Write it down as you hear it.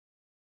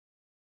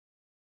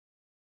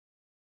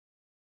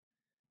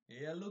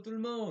Et hello tout le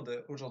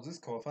monde! Aujourd'hui, ce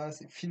qu'on va faire,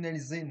 c'est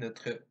finaliser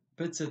notre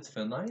petite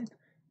fenêtre.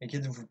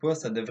 Inquiétez-vous pas,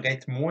 ça devrait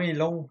être moins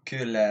long que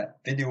la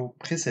vidéo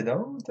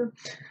précédente.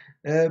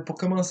 Pour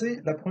commencer,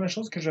 la première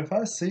chose que je vais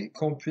faire, c'est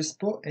qu'on ne puisse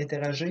pas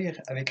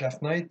interagir avec la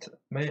fenêtre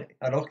mais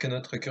alors que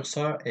notre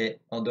curseur est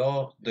en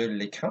dehors de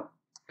l'écran.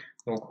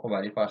 Donc, on va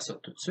aller faire ça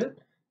tout de suite,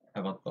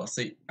 avant de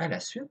passer à la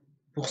suite.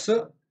 Pour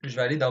ça, je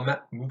vais aller dans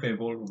ma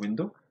Movable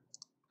Window,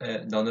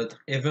 dans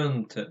notre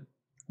Event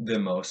de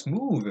Mouse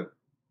Move.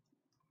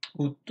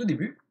 Au tout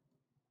début,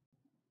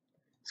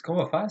 ce qu'on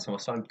va faire, c'est qu'on va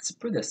se faire un petit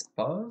peu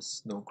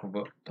d'espace. Donc, on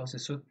va passer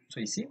ça, tout ça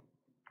ici.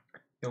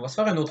 Et on va se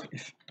faire un autre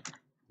if.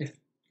 If,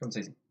 comme ça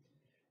ici.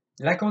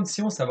 La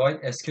condition, ça va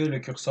être est-ce que le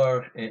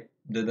curseur est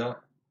dedans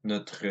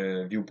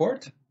notre viewport.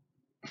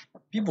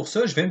 Puis pour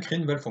ça, je vais me créer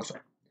une nouvelle fonction.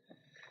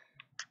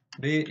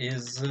 B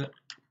is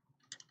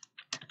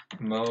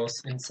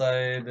mouse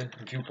inside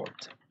viewport.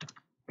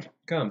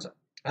 Comme ça.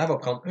 Elle va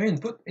prendre un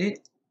input et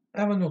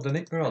elle va nous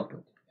redonner un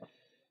output.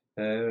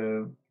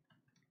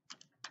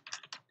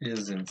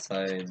 Is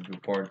inside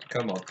viewport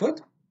comme output.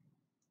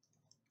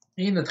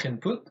 Et notre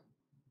input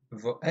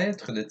va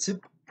être de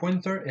type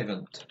pointer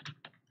event.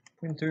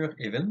 Pointer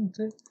event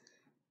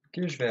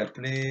que je vais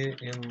appeler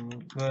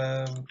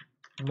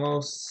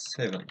mouse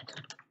event.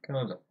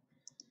 Comme ça.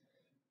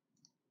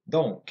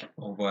 Donc,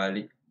 on va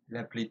aller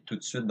l'appeler tout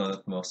de suite dans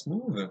notre mouse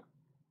move.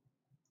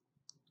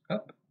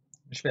 Hop,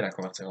 je vais la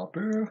convertir en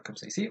pure, comme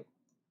ça ici.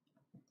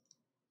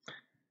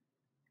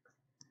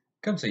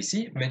 Comme ça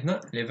ici. Maintenant,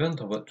 l'event,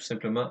 on va tout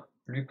simplement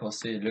lui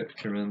passer le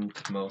current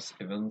mouse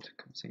event,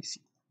 comme ça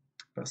ici.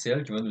 C'est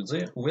elle qui va nous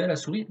dire où est la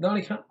souris dans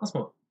l'écran en ce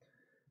moment.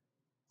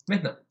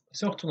 Maintenant,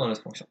 si on retourne dans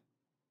notre fonction,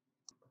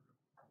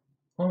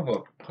 on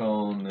va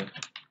prendre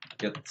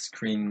get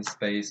screen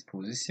space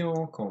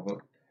position qu'on va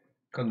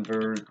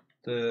convert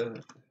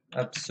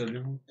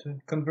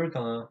convert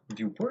en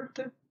viewport,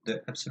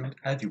 de absolute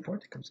à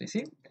viewport, comme ça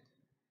ici.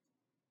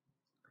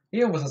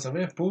 Et on va s'en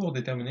servir pour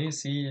déterminer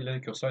si le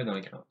curseur est dans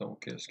l'écran.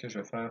 Donc, ce que je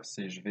vais faire,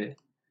 c'est je vais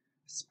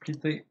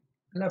splitter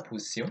la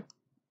position.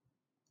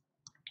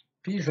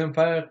 Puis, je vais me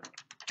faire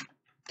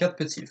 4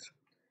 petits ifs.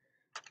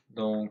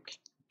 Donc,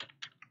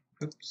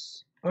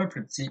 un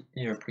plus petit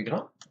et un plus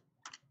grand.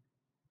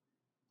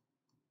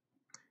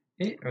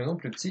 Et un autre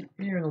plus petit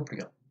et un autre plus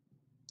grand.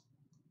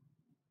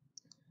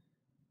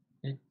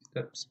 Et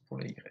pour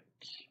les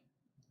Y.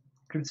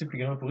 Plus petit, plus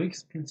grand pour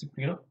X, plus petit,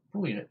 plus grand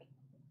pour Y.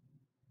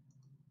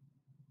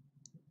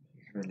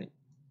 Je vais les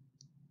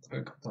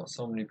regrouper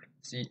ensemble, les plus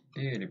petits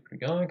et les plus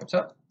grands, comme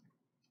ça.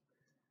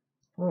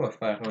 On va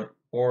faire un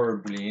OR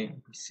boolean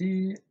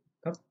ici.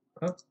 Hop,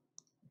 hop.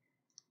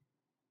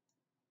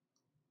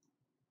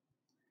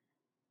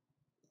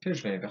 Que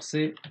je vais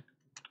inverser.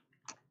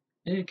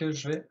 Et que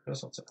je vais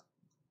ressortir.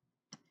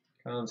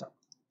 Comme ça.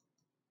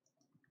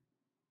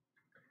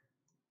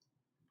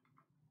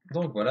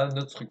 Donc voilà,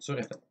 notre structure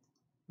est faite.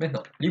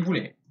 Maintenant, les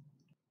booléens.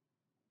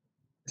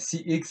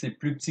 Si x est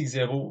plus petit que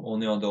 0,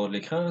 on est en dehors de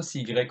l'écran.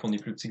 Si y on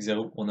est plus petit que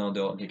 0, on est en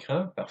dehors de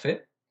l'écran.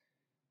 Parfait.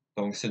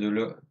 Donc ces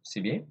deux-là,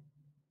 c'est bien.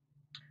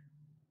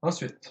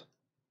 Ensuite,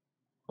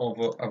 on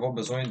va avoir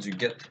besoin du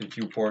get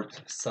viewport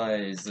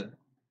size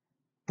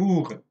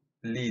pour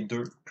les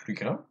deux plus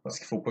grands, parce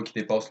qu'il ne faut pas qu'ils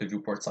dépassent le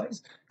viewport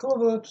size, qu'on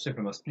va tout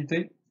simplement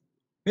splitter.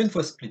 Une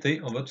fois splitté,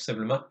 on va tout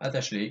simplement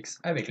attacher les x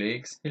avec les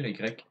x et les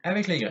y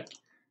avec les y.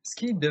 Ce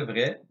qui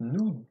devrait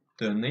nous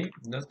donner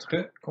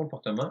notre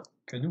comportement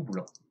que nous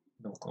voulons.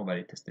 Donc, on va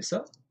aller tester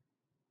ça.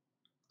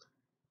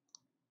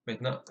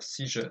 Maintenant,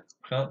 si je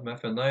prends ma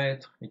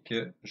fenêtre et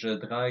que je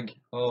drague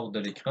hors de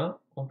l'écran,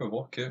 on peut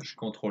voir que je ne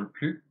contrôle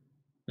plus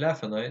la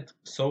fenêtre,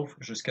 sauf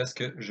jusqu'à ce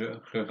que je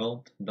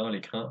rentre dans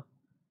l'écran.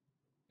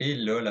 Et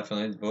là, la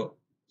fenêtre va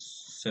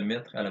se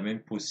mettre à la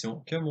même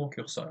position que mon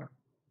curseur.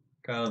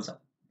 Comme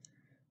ça.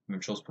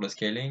 Même chose pour le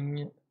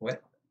scaling.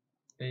 Ouais.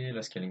 Et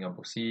le scaling en bas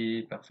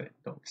aussi. Parfait.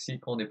 Donc, si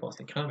on dépasse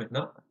l'écran,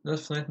 maintenant,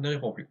 notre fenêtre ne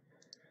répond plus.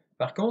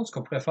 Par contre, ce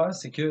qu'on pourrait faire,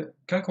 c'est que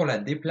quand on la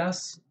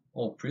déplace,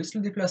 on puisse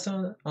le déplacer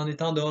en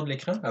étant dehors de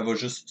l'écran. Elle va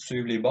juste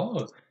suivre les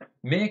bords.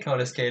 Mais quand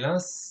le scaling,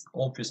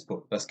 on ne puisse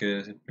pas. Parce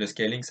que le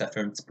scaling, ça fait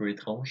un petit peu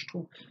étrange, je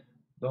trouve.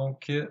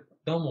 Donc,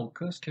 dans mon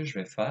cas, ce que je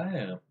vais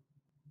faire,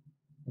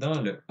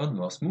 dans le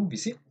on-mouse move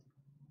ici,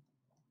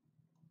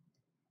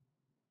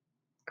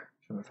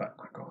 je vais me faire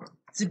encore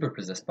un petit peu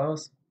plus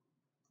d'espace.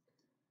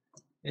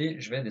 Et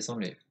je vais descendre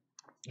les if.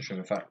 Je vais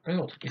me faire un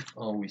autre if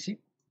en haut ici.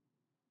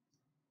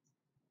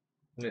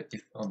 Le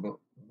if en bas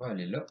va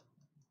aller là.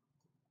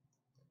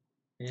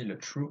 Et le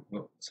true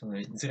va s'en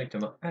aller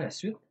directement à la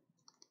suite.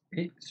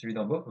 Et celui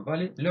d'en bas va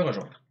aller le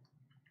rejoindre.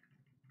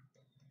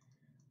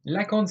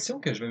 La condition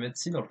que je vais mettre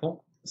ici, dans le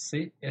fond,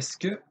 c'est est-ce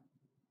que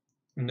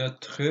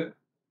notre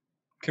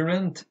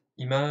current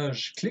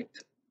image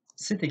clicked,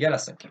 c'est égal à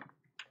 5.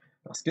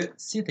 Parce que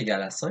si est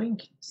égal à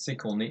 5, c'est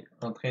qu'on est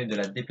en train de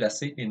la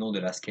déplacer et non de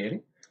la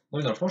scaler.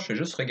 Donc, dans le fond, je vais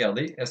juste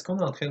regarder, est-ce qu'on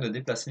est en train de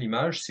déplacer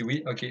l'image? Si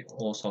oui, ok,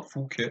 on s'en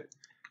fout que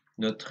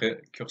notre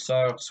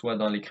curseur soit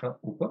dans l'écran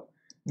ou pas.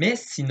 Mais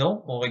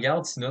sinon, on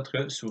regarde si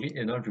notre souris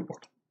est dans le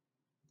viewport.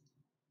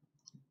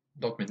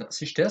 Donc maintenant,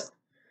 si je teste,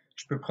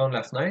 je peux prendre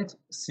la fenêtre.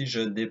 Si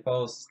je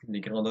dépasse les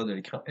grandeurs de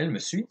l'écran, elle me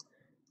suit.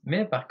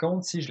 Mais par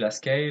contre, si je la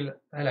scale,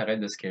 elle arrête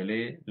de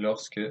scaler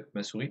lorsque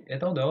ma souris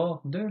est en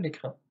dehors de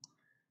l'écran.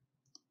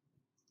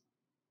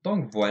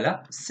 Donc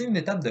voilà, c'est une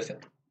étape de fait.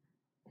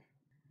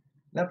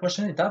 La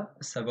prochaine étape,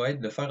 ça va être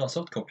de faire en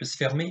sorte qu'on puisse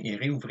fermer et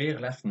réouvrir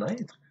la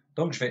fenêtre.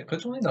 Donc je vais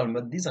retourner dans le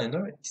mode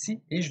designer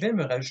ici et je vais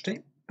me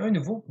rajouter un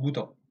nouveau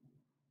bouton.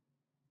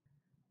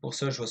 Pour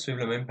ça, je vais suivre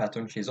le même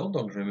pattern que les autres,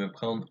 donc je vais me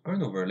prendre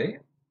un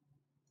overlay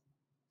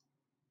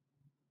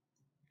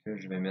que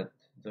je vais mettre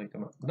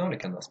directement dans le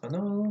canvas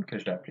panel, que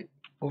je vais appeler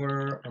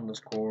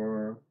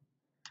over_close,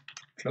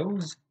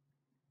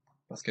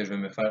 parce que je vais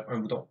me faire un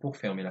bouton pour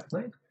fermer la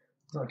fenêtre.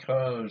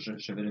 L'ancrage,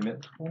 je vais le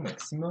mettre au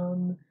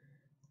maximum,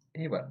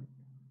 et voilà.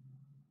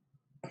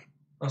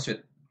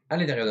 Ensuite, à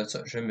l'intérieur de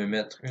ça, je vais me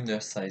mettre une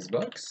size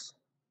box,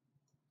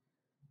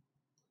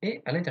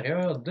 et à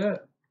l'intérieur de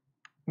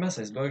ma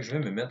size box, je vais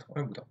me mettre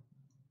un bouton.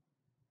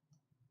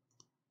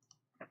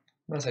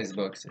 Ma size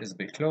box is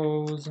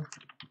close,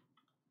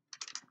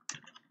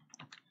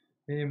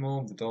 et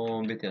mon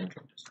bouton btn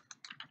close.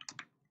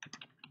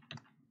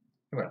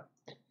 Voilà.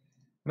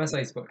 Ma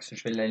size box,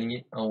 je vais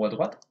l'aligner en haut à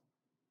droite.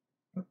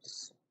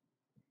 Oups.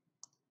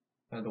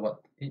 À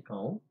droite et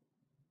en haut.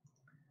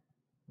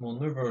 Mon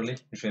overlay,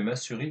 je vais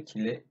m'assurer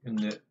qu'il ait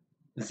une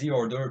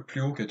Z-order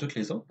plus haut que toutes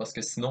les autres, parce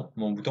que sinon,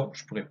 mon bouton,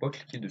 je ne pourrais pas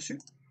cliquer dessus.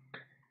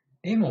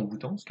 Et mon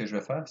bouton, ce que je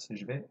vais faire, c'est que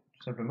je vais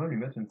tout simplement lui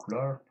mettre une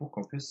couleur pour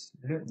qu'on puisse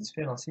le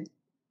différencier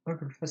un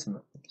peu plus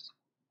facilement. Oups.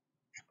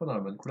 Je ne suis pas dans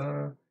la bonne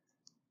couleur.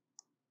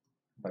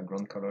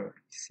 Background color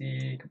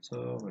ici, comme ça,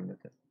 on va le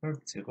mettre un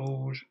petit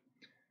rouge.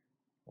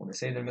 On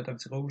essaye de le mettre un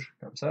petit rouge,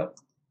 comme ça.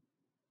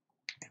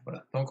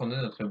 Voilà, donc on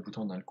a notre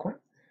bouton dans le coin.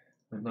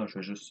 Maintenant, je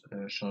vais juste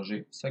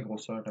changer sa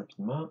grosseur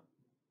rapidement.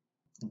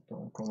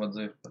 Donc, on va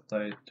dire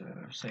peut-être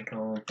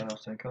 50 par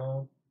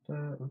 50.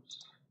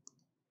 Oups.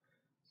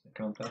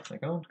 50 par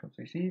 50, comme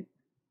ça ici.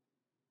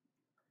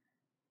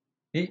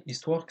 Et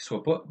histoire qu'il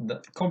ne soit pas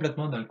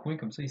complètement dans le coin,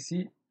 comme ça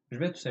ici, je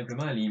vais tout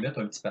simplement aller y mettre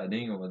un petit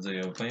padding, on va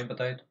dire 20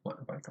 peut-être. Ouais,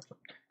 comme ça.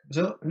 Comme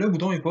ça, le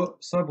bouton n'est pas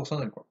 100%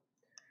 dans le coin.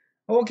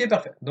 Ok,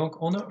 parfait. Donc,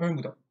 on a un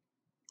bouton.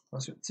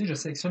 Ensuite, si je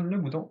sélectionne le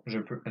bouton, je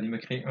peux aller me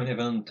créer un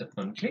event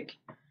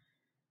onClick.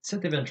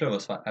 Cet event-là va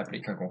se faire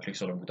appeler quand on clique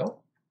sur le bouton,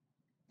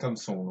 comme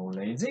son nom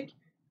l'indique.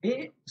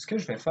 Et ce que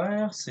je vais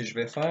faire, c'est que je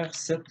vais faire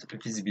cette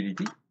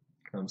visibility,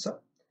 comme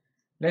ça.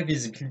 La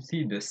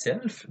visibilité de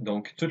self,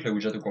 donc tout le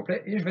widget au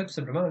complet, et je vais tout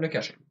simplement le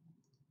cacher.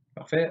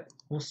 Parfait,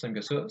 aussi simple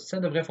que ça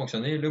devrait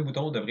fonctionner. Le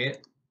bouton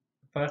devrait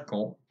faire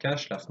qu'on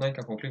cache la fenêtre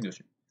quand on clique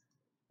dessus.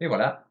 Et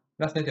voilà,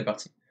 la fenêtre est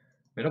partie.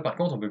 Mais là, par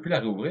contre, on ne peut plus la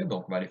réouvrir,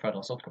 donc on va aller faire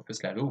en sorte qu'on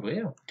puisse la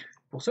réouvrir.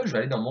 Pour ça, je vais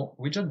aller dans mon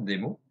widget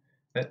démo,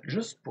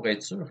 juste pour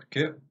être sûr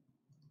que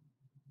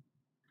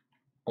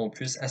on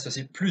puisse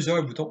associer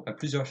plusieurs boutons à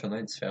plusieurs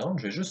fenêtres différentes.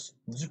 Je vais juste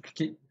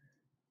dupliquer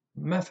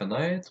ma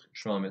fenêtre.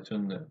 Je vais en mettre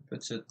une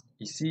petite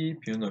ici,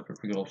 puis une un peu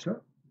plus grosse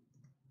là.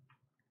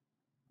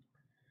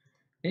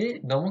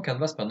 Et dans mon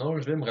canvas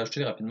panel, je vais me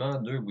rajouter rapidement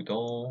deux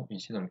boutons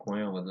ici dans le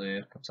coin, on va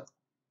dire comme ça.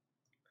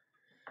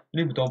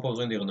 Les boutons, pas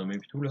besoin de les renommer et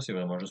tout, là, c'est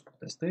vraiment juste pour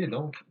tester.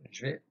 Donc,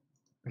 je vais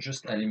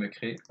juste aller me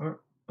créer un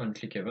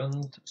onClick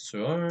event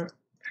sur un,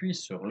 puis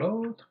sur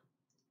l'autre.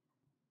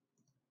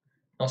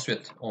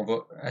 Ensuite, on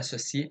va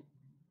associer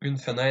une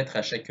fenêtre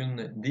à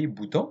chacune des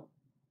boutons.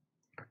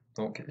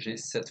 Donc, j'ai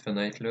cette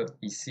fenêtre-là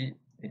ici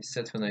et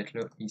cette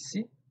fenêtre-là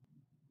ici.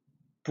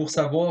 Pour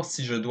savoir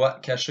si je dois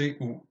cacher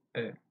ou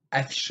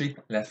afficher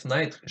la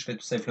fenêtre, je vais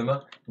tout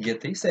simplement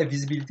getter sa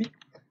visibilité.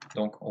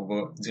 Donc, on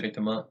va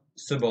directement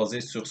se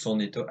baser sur son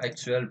état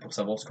actuel pour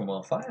savoir ce qu'on va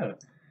en faire.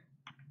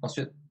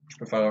 Ensuite, je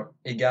peux faire un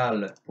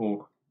égal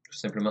pour tout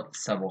simplement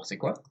savoir c'est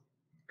quoi.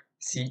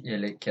 Si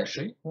elle est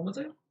cachée, on va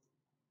dire.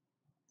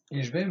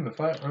 Et je vais me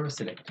faire un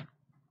select.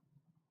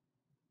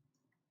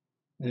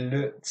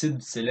 Le type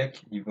du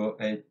select, il va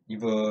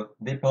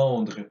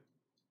dépendre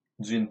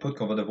du input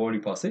qu'on va devoir lui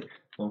passer.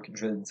 Donc,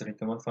 je vais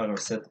directement faire un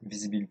set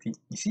visibility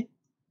ici,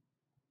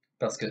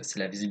 parce que c'est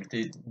la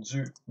visibilité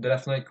de la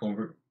fenêtre qu'on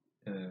veut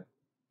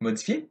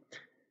modifier.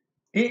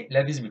 Et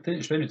la visibilité,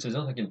 je vais l'utiliser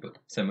en tant qu'input.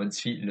 Ça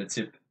modifie le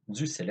type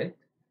du select.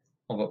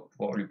 On va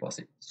pouvoir lui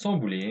passer son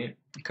booléen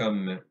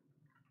comme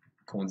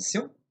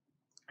condition.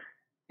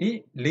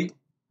 Et les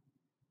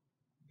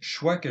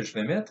choix que je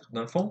vais mettre,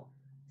 dans le fond,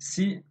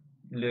 si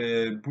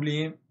le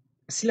booléen,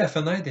 si la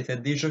fenêtre était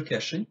déjà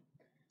cachée,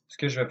 ce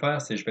que je vais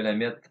faire, c'est que je vais la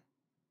mettre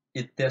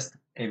itTest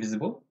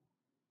invisible,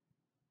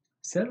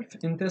 self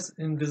itTest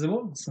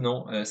invisible,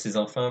 sinon ses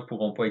enfants ne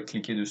pourront pas être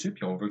cliqués dessus,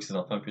 puis on veut que ses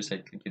enfants puissent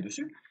être cliqués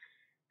dessus.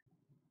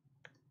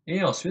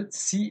 Et ensuite,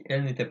 si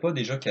elle n'était pas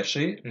déjà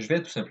cachée, je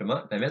vais tout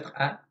simplement la mettre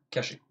à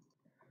cacher.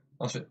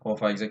 Ensuite, on va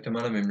faire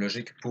exactement la même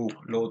logique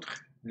pour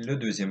le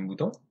deuxième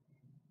bouton.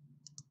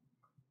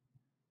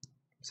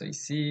 Ça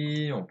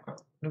ici, on prend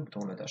le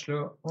bouton, on l'attache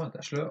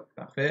là,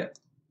 parfait.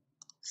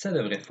 Ça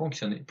devrait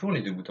fonctionner pour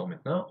les deux boutons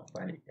maintenant. On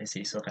va aller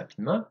essayer ça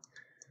rapidement.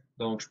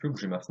 Donc, je peux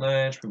bouger ma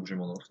fenêtre, je peux bouger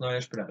mon autre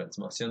fenêtre, je peux la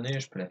redimensionner,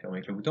 je peux la fermer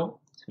avec le bouton.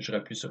 Si je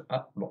rappuie sur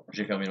A, bon,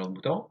 j'ai fermé l'autre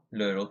bouton,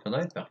 l'autre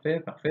fenêtre, parfait,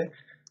 parfait.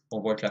 On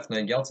voit que la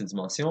fenêtre garde ses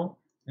dimensions.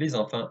 Les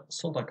enfants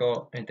sont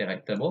encore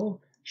interactable.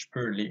 Je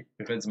peux les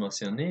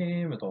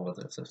redimensionner. Mettons, on va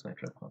dire que cette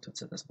fenêtre-là prend tout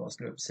cet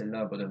espace-là.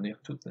 Celle-là va devenir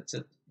toute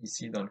petite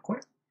ici dans le coin.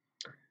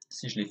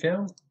 Si je les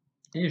ferme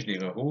et je les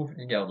rouvre,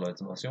 ils gardent leur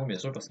dimension, bien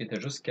sûr, parce qu'ils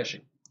étaient juste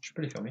cachés. Je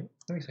peux les fermer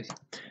avec ça ici.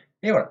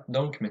 Et voilà.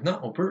 Donc maintenant,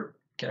 on peut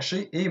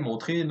cacher et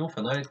montrer nos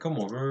fenêtres comme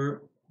on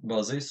veut,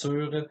 basées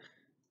sur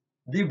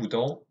des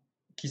boutons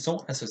qui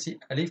sont associés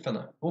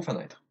aux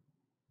fenêtres.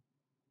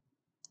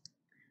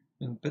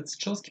 Une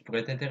petite chose qui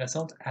pourrait être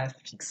intéressante à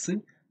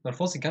fixer, dans le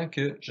fond, c'est quand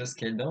que je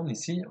scale down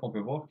ici, on peut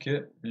voir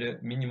que le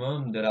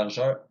minimum de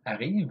largeur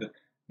arrive,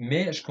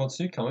 mais je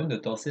continue quand même de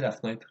tasser la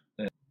fenêtre,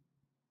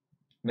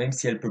 même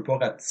si elle ne peut pas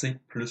rapetisser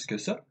plus que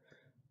ça.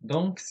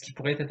 Donc, ce qui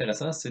pourrait être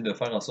intéressant, c'est de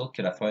faire en sorte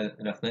que la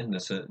fenêtre ne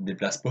se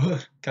déplace pas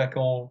quand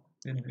on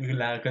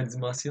la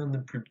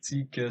redimensionne plus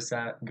petit que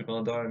sa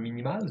grandeur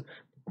minimale.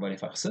 On va aller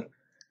faire ça.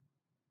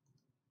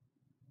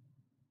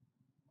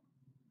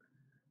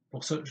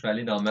 Pour ça, je vais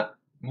aller dans ma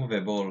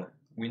Movable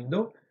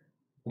Window.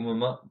 Au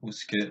moment où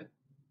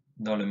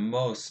dans le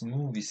mouse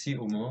move ici,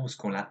 au moment où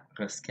on la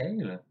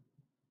rescale,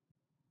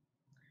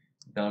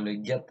 dans le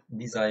get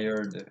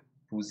desired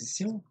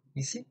position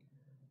ici,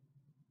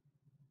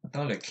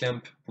 dans le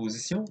clamp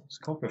position, ce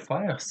qu'on peut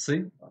faire,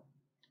 c'est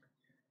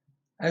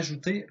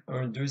ajouter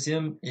un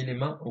deuxième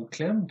élément au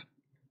clamp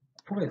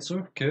pour être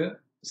sûr que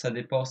ça ne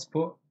dépasse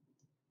pas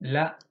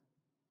la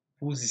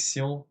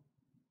position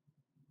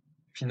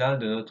finale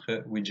de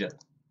notre widget.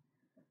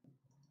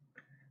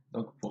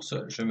 Donc pour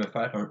ça, je vais me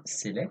faire un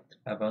select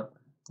avant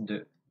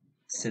de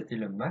setter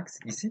le max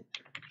ici.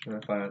 Je vais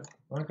me faire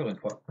encore une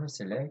fois un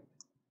select.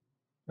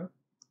 Hop.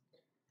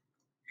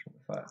 Je vais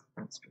me faire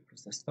un petit peu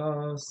plus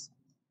d'espace.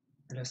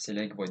 Le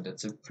select va être de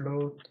type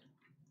float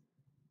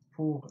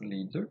pour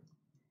les deux.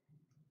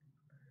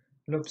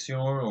 L'option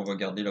 1, on va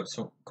garder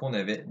l'option qu'on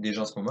avait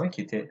déjà en ce moment,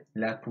 qui était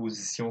la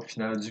position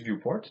finale du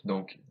viewport,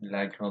 donc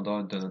la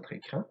grandeur de notre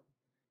écran.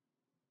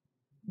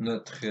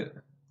 Notre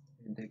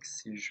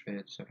index, si je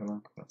vais tout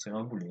simplement convertir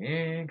en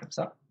booléen, comme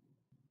ça.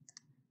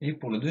 Et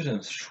pour le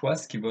deuxième choix,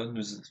 ce qu'il va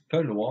nous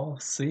falloir,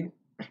 c'est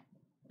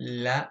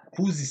la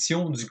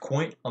position du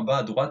coin en bas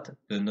à droite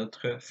de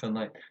notre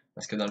fenêtre.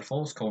 Parce que dans le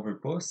fond, ce qu'on veut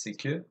pas, c'est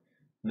que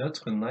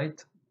notre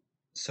fenêtre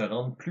se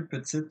rende plus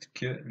petite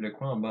que le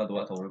coin en bas à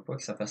droite. On ne veut pas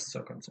que ça fasse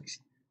ça comme ça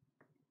ici.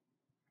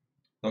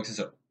 Donc c'est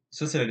ça.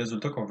 Ça, c'est le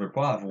résultat qu'on ne veut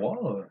pas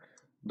avoir.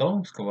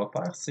 Donc, ce qu'on va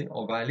faire, c'est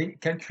on va aller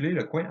calculer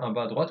le coin en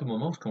bas à droite au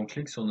moment où on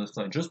clique sur notre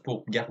fenêtre, juste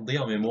pour garder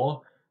en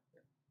mémoire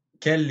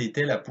quelle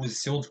était la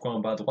position du coin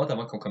en bas à droite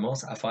avant qu'on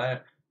commence à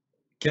faire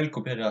quelque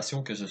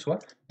opération que ce soit.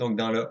 Donc,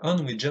 dans le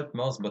onWidget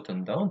mouse button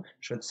down,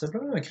 je vais tout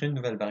simplement créer une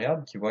nouvelle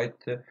variable qui va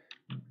être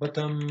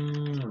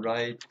bottom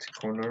right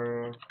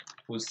corner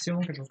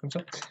position, quelque chose comme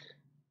ça,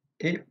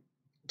 et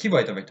qui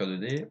va être un vecteur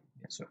 2D,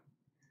 bien sûr.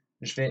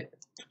 Je vais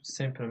tout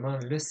simplement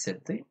le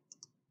setter.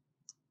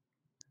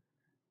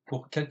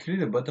 Pour calculer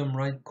le bottom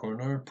right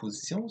corner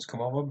position, ce qu'on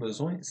va avoir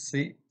besoin,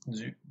 c'est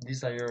du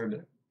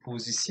desired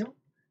position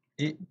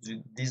et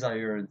du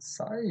desired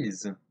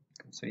size,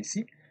 comme ça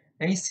ici,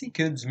 ainsi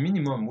que du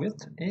minimum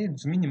width et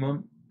du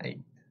minimum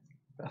height.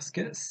 Parce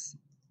que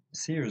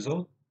eux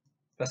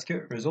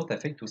autres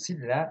affectent aussi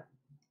la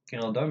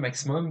grandeur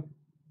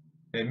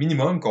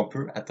minimum qu'on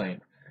peut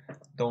atteindre.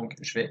 Donc,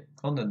 je vais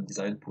prendre notre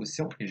desired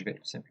position et je vais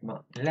tout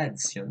simplement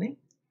l'additionner.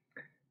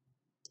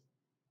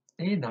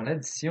 Et dans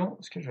l'addition,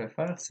 ce que je vais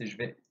faire, c'est que je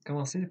vais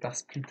commencer par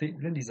splitter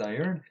le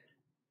desired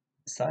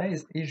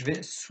 16 et je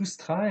vais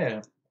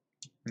soustraire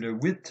le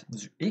width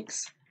du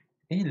X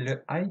et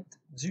le height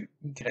du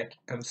Y.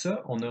 Comme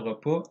ça, on n'aura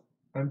pas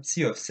un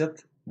petit offset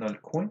dans le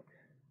coin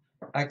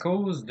à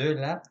cause de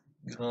la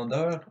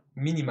grandeur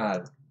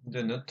minimale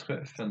de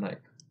notre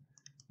fenêtre.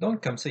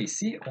 Donc, comme ça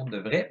ici, on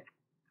devrait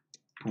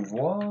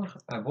pouvoir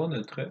avoir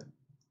notre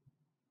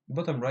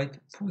bottom right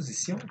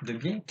position de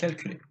bien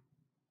calculer.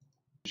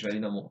 Je vais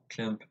aller dans mon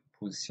clamp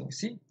position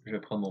ici. Je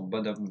vais prendre mon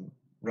bottom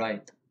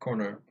right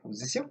corner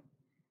position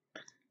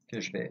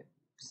que je vais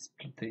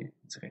splitter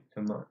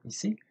directement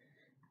ici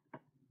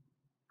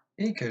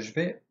et que je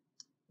vais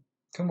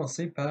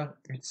commencer par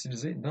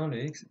utiliser dans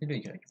le X et le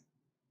Y.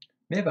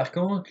 Mais par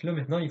contre, là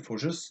maintenant, il faut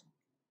juste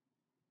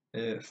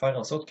faire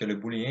en sorte que le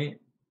booléen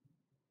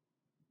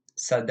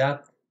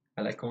s'adapte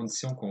à la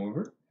condition qu'on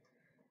veut.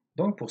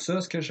 Donc pour ça,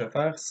 ce que je vais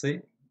faire,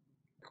 c'est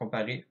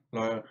comparer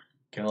leur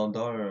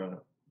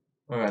grandeur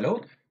un à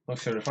l'autre. Donc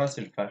ce que je vais faire,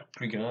 c'est faire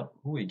plus grand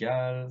ou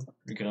égal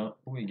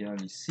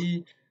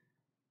ici.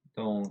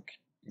 Donc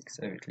X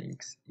avec les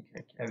X,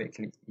 Y avec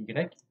les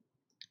Y,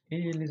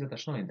 et les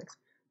attachants à l'index.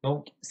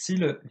 Donc si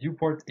le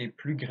viewport est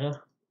plus grand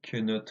que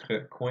notre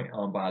coin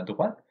en bas à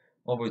droite,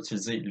 on va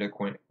utiliser le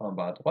coin en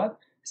bas à droite.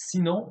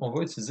 Sinon, on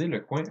va utiliser le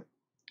coin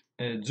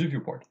du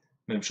viewport.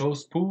 Même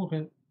chose pour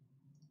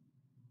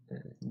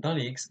dans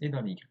les X et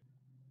dans les Y.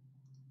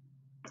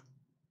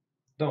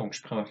 Donc,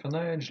 je prends ma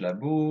fenêtre, je la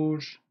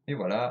bouge, et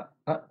voilà.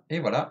 Ah, et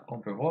voilà, on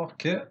peut voir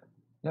que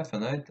la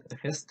fenêtre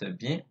reste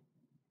bien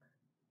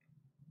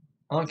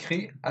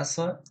ancrée à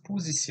sa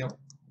position.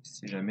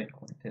 si jamais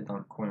on était dans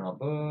le coin en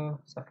bas,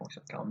 ça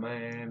fonctionne quand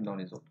même. Dans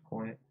les autres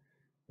coins,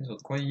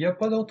 il n'y a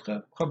pas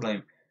d'autre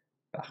problème.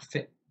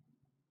 Parfait.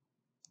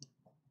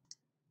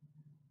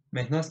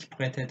 Maintenant, ce qui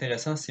pourrait être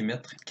intéressant, c'est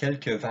mettre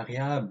quelques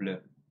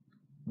variables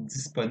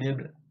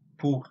disponibles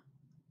pour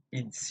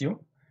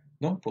édition.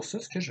 Donc, pour ça,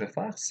 ce que je vais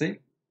faire,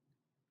 c'est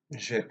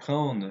je vais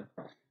prendre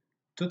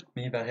toutes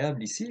mes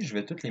variables ici, je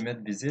vais toutes les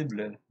mettre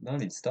visibles dans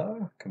l'éditeur,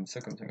 comme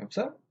ça, comme ça, comme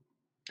ça.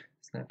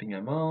 Snapping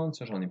amount,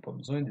 ça, j'en ai pas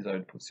besoin, des arrêts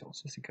de position,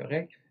 ça, c'est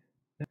correct.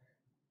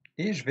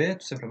 Et je vais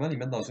tout simplement les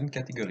mettre dans une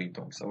catégorie.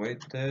 Donc, ça va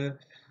être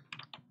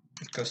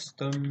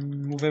custom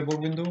movable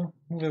window,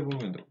 movable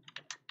window.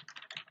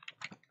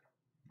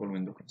 Movable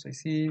window comme ça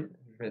ici.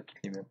 Je vais toutes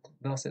les mettre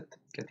dans cette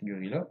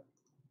catégorie-là.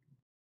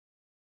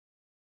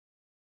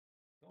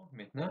 Donc,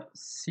 maintenant,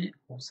 si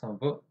on s'en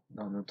va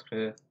dans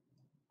notre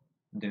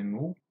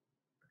démo,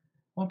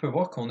 on peut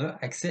voir qu'on a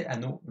accès à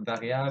nos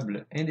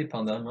variables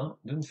indépendamment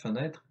d'une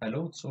fenêtre à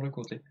l'autre sur le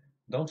côté.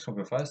 Donc, ce qu'on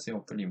peut faire, c'est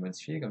qu'on peut les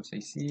modifier comme ça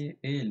ici,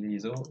 et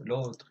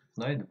l'autre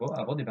fenêtre va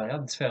avoir des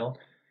variables différentes.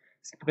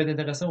 Ce qui pourrait être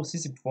intéressant aussi,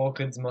 c'est pouvoir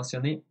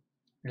redimensionner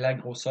la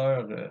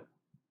grosseur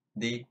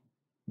des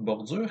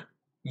bordures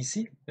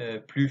ici,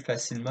 plus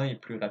facilement et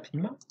plus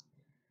rapidement.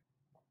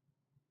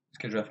 Ce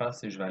que je vais faire,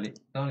 c'est que je vais aller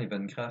dans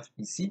l'event graph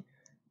ici,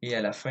 et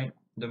à la fin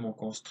de mon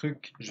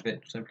construct, je vais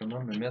tout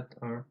simplement me mettre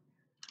un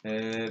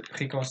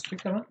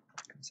pré-construct avant,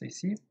 comme ça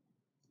ici.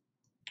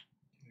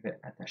 Je vais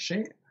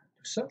attacher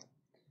tout ça.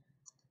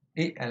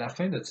 Et à la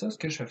fin de ça, ce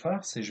que je vais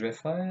faire, c'est que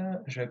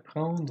je vais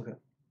prendre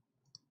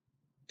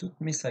toutes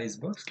mes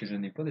sizebox que je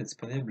n'ai pas de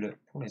disponible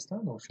pour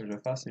l'instant. Donc, ce que je vais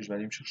faire, c'est que je vais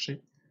aller me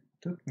chercher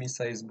toutes mes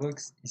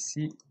sizebox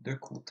ici de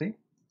côté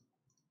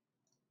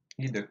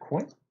et de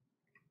coin.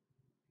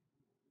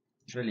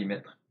 Je vais les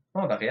mettre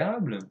en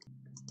variable.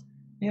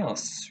 Et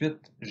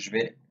ensuite, je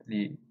vais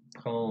les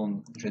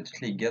prendre, je vais toutes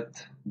les get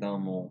dans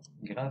mon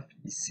graphe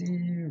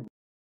ici.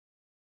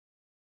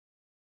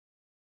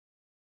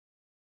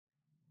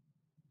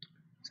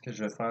 Ce que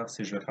je vais faire,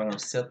 c'est que je vais faire un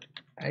set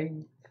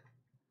height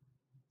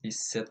et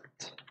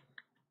set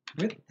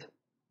width.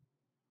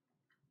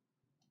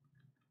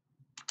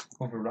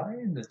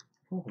 Override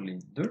pour les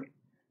deux.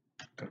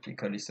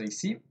 Copier-coller ça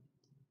ici.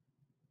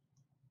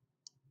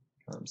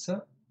 Comme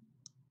ça.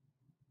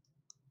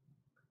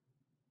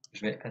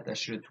 Je vais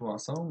attacher le tout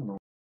ensemble. Donc,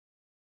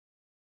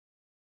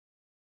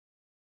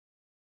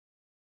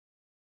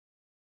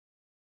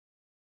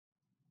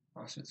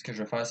 ensuite, ce que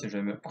je vais faire, c'est que je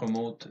vais me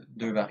promote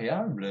deux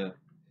variables.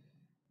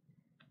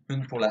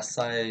 Une pour la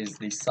size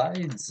des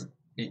sides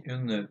et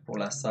une pour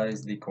la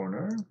size des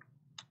corners.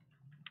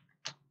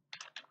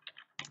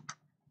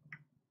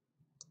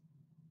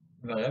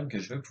 Variable que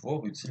je vais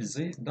pouvoir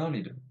utiliser dans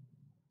les deux.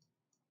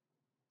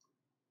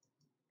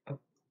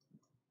 Hop.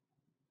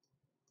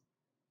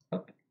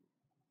 Hop.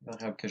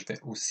 Variable que je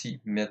vais aussi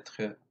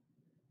mettre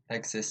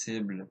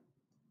accessible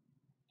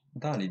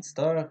dans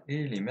l'éditeur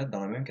et les mettre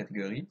dans la même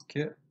catégorie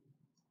que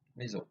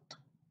les autres.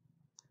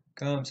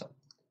 Comme ça.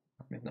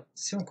 Maintenant,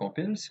 si on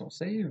compile, si on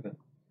save,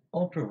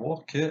 on peut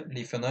voir que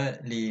les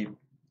fenêtres,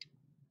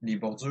 les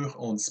bordures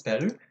ont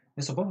disparu, mais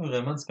ne sont pas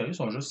vraiment disparues, ils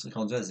sont juste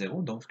rendus à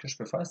 0. Donc, ce que je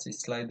peux faire, c'est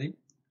slider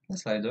le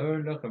slider,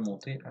 le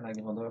remonter à la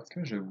grandeur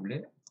que je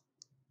voulais.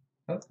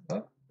 Hop,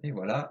 hop, et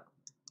voilà,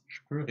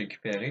 je peux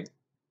récupérer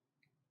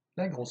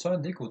la grosseur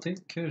des côtés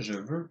que je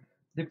veux,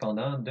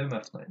 dépendant de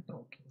ma fenêtre.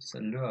 Donc,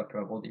 celle-là, elle peut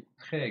avoir des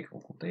très gros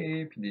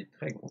côtés, puis des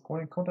très gros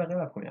coins, comparé à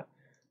la première.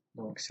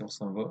 Donc, si on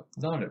s'en va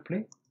dans le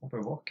play, on peut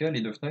voir que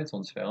les deux fenêtres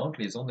sont différentes,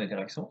 les zones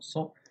d'interaction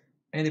sont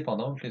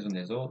indépendantes les unes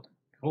des autres,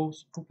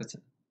 grosses ou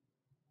petites.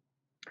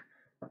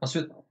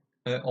 Ensuite,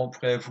 on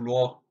pourrait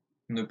vouloir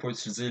ne pas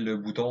utiliser le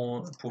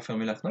bouton pour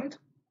fermer la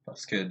fenêtre,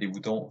 parce que des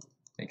boutons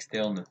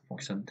externes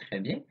fonctionnent très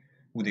bien,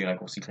 ou des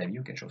raccourcis clavier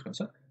ou quelque chose comme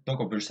ça. Donc,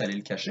 on peut juste aller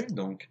le cacher.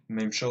 Donc,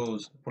 même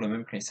chose, pour le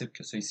même principe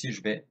que ça ici,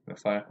 je vais me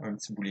faire un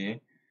petit booléen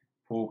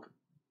pour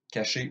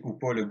cacher ou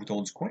pas le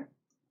bouton du coin.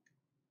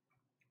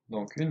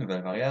 Donc, une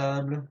nouvelle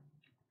variable,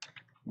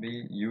 b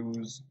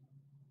use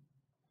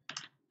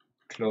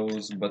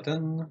close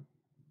button,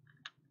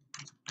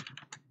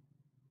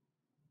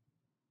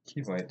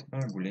 qui va être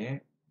un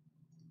booléen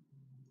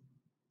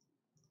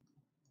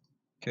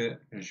que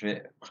je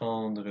vais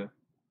prendre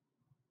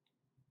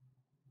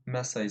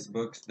ma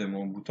sizebox de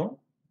mon bouton,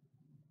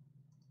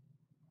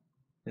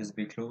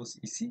 sbclose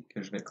ici,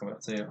 que je vais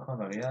convertir en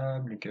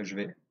variable et que je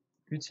vais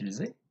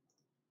utiliser,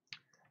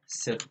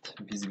 set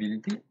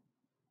visibility,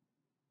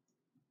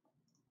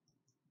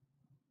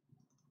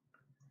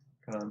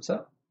 comme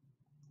ça.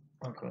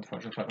 Encore une fois,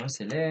 je vais faire un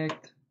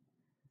select,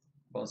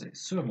 basé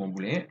sur mon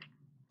booléen.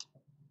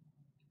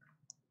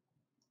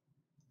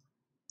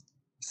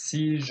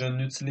 Si je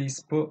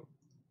n'utilise pas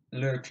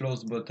le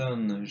close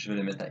button, je vais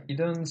le mettre à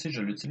hidden. Si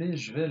je l'utilise,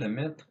 je vais le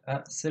mettre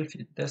à self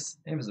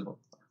test invisible.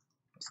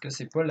 Parce que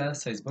c'est pas la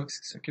sizebox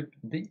qui s'occupe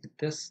des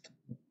tests,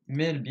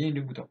 mais bien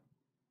le bouton.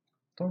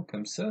 Donc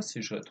comme ça,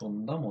 si je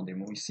retourne dans mon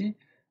démo ici,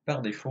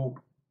 par défaut,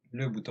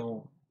 le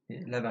bouton,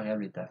 la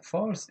variable est à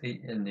false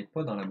et elle n'est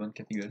pas dans la bonne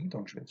catégorie.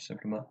 Donc je vais tout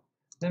simplement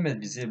la mettre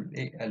visible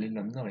et aller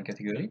l'amener dans la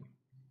catégorie.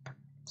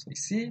 ça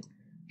ici.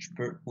 Je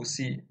peux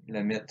aussi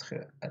la mettre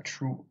à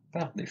true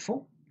par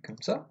défaut,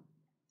 comme ça.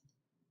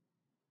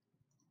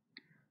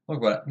 Donc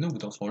voilà, nos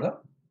boutons sont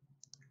là.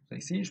 Ça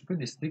ici, je peux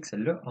décider que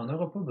celle-là en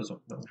aura pas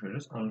besoin. Donc je vais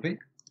juste enlever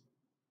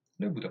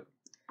le bouton.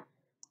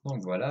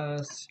 Donc voilà,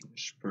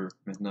 je peux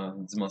maintenant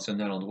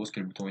dimensionner à l'endroit où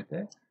le bouton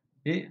était.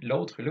 Et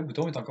l'autre, le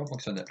bouton est encore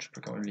fonctionnel. Je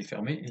peux quand même les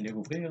fermer et les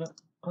rouvrir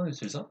en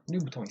utilisant les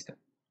boutons externes.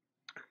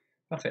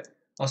 Parfait.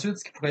 Ensuite,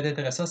 ce qui pourrait être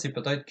intéressant, c'est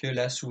peut-être que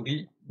la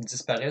souris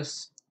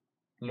disparaisse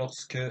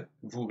lorsque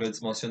vous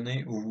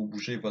redimensionnez ou vous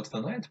bougez votre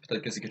fenêtre.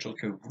 Peut-être que c'est quelque chose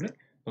que vous voulez.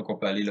 Donc on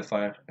peut aller le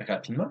faire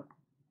rapidement.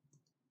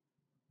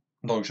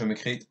 Donc je me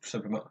crée tout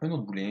simplement un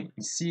autre booléen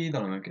ici,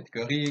 dans la même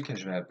catégorie, que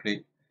je vais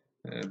appeler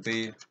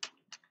b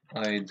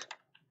hide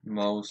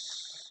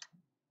mouse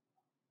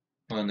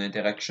on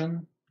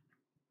interaction.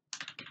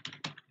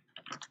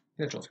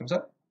 Quelque chose comme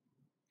ça.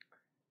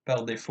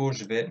 Par défaut,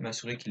 je vais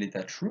m'assurer qu'il est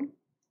à true.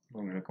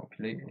 Donc je vais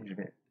compiler et je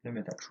vais le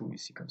mettre à true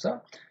ici comme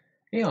ça.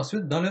 Et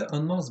ensuite, dans le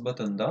onMouse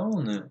button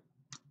down,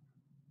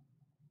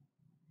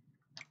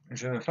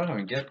 je vais me faire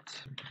un get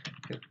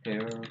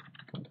player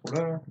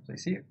controller, comme ça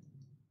ici.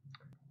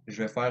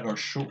 Je vais faire un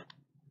show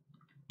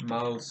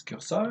mouse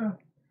curseur,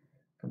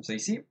 comme ça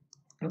ici.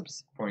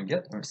 Oups, pas un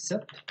get, un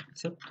set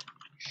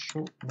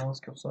show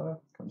mouse curseur,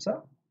 comme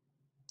ça.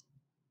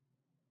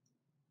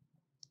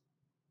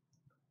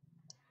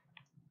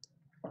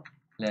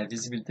 La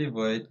visibilité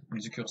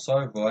du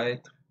curseur va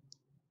être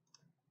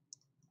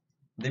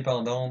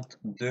dépendante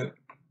de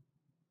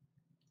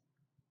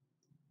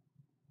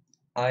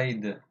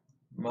hide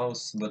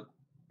mouse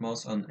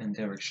on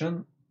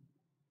interaction.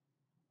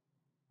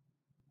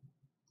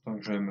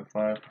 Donc je vais me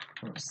faire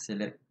un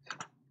select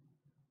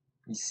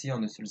ici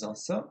en utilisant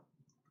ça.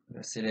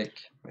 Le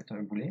select va être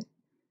un booléen.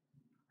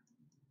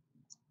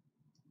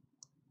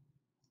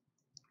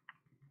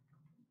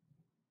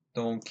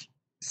 Donc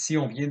si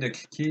on vient de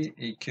cliquer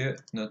et que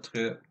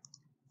notre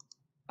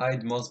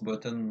hide mouse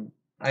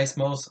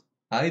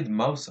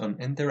on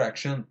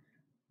interaction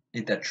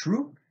est à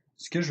true,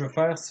 ce que je veux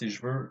faire, c'est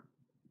je veux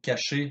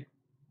cacher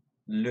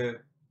le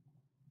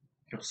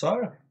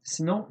curseur,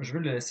 sinon je veux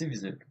le laisser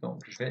visible.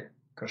 Donc je vais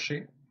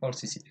cocher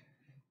false ici.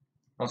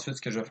 Ensuite,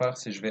 ce que je vais faire,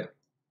 c'est je vais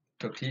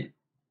copier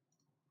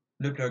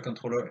le player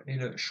controller et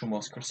le show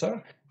mouse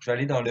cursor. Je vais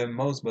aller dans le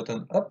mouse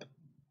button up.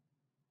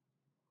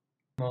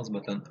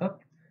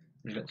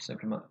 Je vais tout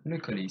simplement le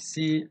coller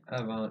ici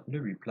avant le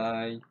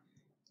reply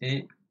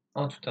et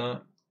en tout temps,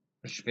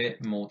 je vais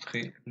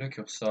montrer le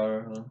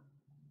curseur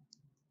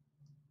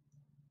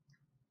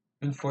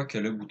une fois que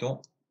le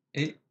bouton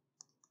est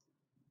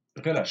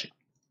relâché.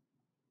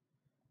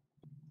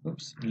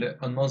 Oups, le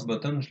onMouse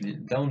button,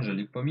 je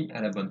l'ai pas mis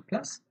à la bonne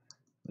place.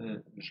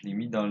 Je l'ai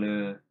mis dans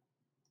le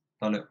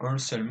 1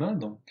 seulement,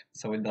 donc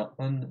ça va être dans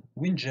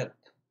Widget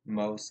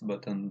mouse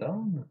button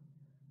down,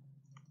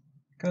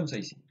 comme ça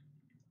ici.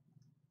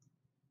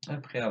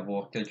 Après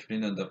avoir calculé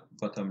notre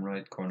bottom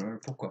right corner,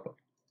 pourquoi pas.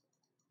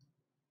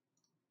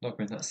 Donc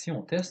maintenant, si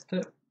on teste,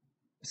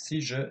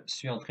 si je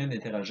suis en train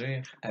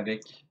d'interagir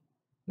avec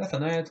la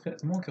fenêtre,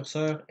 mon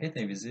curseur est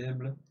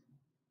invisible.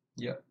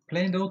 Il y a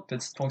plein d'autres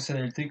petites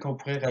fonctionnalités qu'on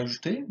pourrait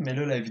rajouter, mais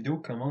là, la vidéo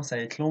commence à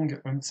être longue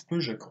un petit peu,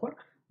 je crois.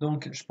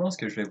 Donc, je pense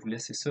que je vais vous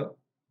laisser ça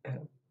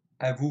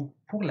à vous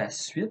pour la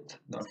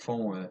suite, dans le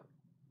fond,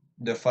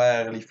 de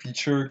faire les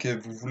features que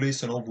vous voulez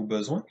selon vos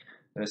besoins.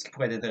 Ce qui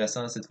pourrait être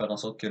intéressant, c'est de faire en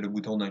sorte que le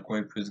bouton dans le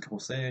coin puisse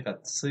grossir,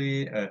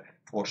 rapetisser,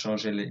 pouvoir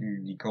changer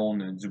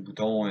l'icône du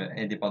bouton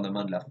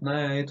indépendamment de la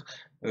fenêtre,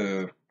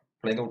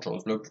 plein d'autres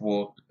choses. Là,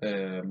 pouvoir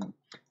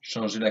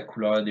changer la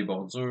couleur des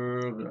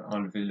bordures,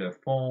 enlever le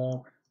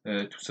fond,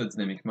 tout ça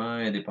dynamiquement,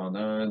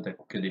 indépendant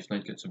que des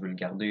fenêtres que tu veux le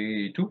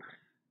garder et tout.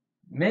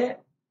 Mais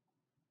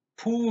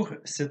pour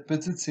cette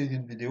petite série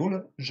de vidéos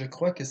là, je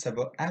crois que ça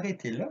va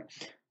arrêter là.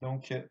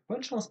 Donc,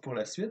 bonne chance pour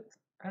la suite,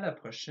 à la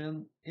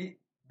prochaine et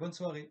bonne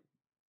soirée.